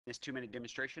In this 2-minute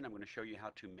demonstration, I'm going to show you how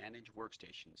to manage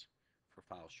workstations for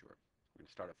FileSure. I'm going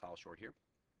to start a FileSure here.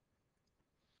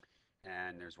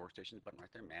 And there's Workstations button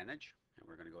right there, Manage. And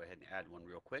we're going to go ahead and add one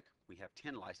real quick. We have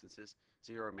 10 licenses,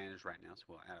 0 are managed right now, so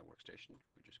we'll add a workstation.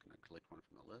 We're just going to click one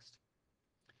from the list.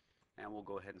 And we'll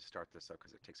go ahead and start this up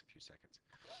because it takes a few seconds.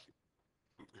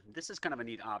 This is kind of a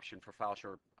neat option for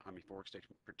FileSure, for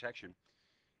workstation protection.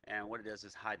 And what it does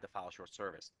is hide the FileSure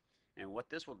service. And what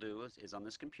this will do is on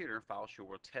this computer, FileSure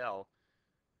will tell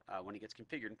when it gets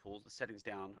configured and pulls the settings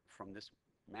down from this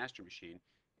master machine,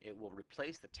 it will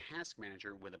replace the task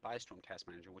manager with a Bystorm task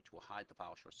manager, which will hide the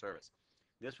FileSure service.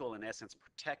 This will, in essence,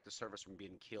 protect the service from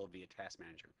being killed via task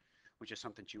manager, which is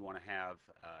something you want to have,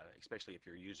 especially if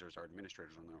your users are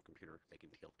administrators on their own computer. They can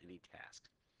kill any task.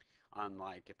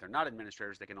 Unlike if they're not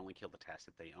administrators, they can only kill the tasks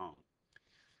that they own.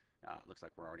 Looks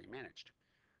like we're already managed.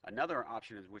 Another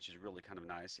option, which is really kind of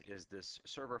nice, is this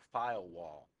server file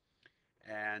wall.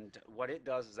 And what it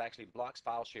does is actually blocks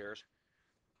file shares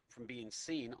from being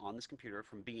seen on this computer,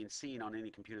 from being seen on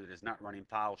any computer that is not running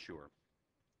FileSure.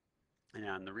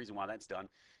 And the reason why that's done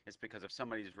is because if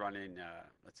somebody's running,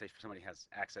 let's say somebody has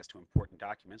access to important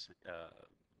documents,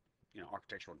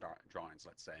 architectural drawings,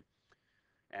 let's say,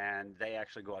 and they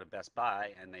actually go out of Best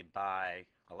Buy and they buy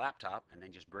a laptop and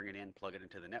then just bring it in, plug it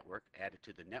into the network, add it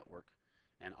to the network,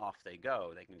 and off they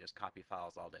go. They can just copy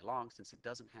files all day long since it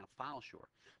doesn't have FileSure.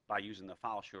 By using the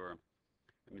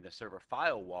the server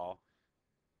file wall,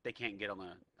 they can't get on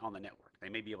the network. They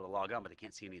may be able to log on, but they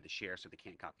can't see any of the shares, so they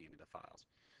can't copy any of the files.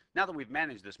 Now that we've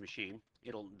managed this machine,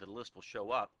 the list will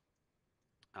show up.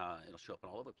 It'll show up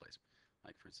all over the place.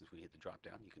 Like for instance, we hit the drop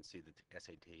down, you can see that the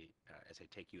SA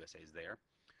Take USA is there.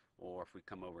 Or if we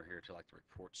come over here to like the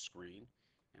report screen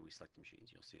and we select the machines,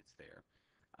 you'll see it's there.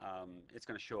 It's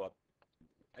going to show up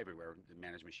everywhere the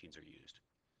managed machines are used.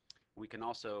 We can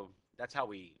also, that's how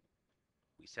we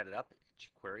set it up,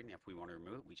 query, and if we want to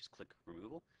remove it, we just click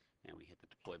removal and we hit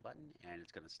the deploy button and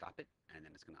it's going to stop it, and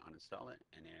then it's going to uninstall it,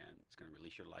 and then it's going to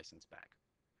release your license back.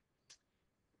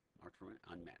 Marked for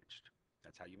unmanaged.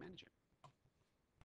 That's how you manage it.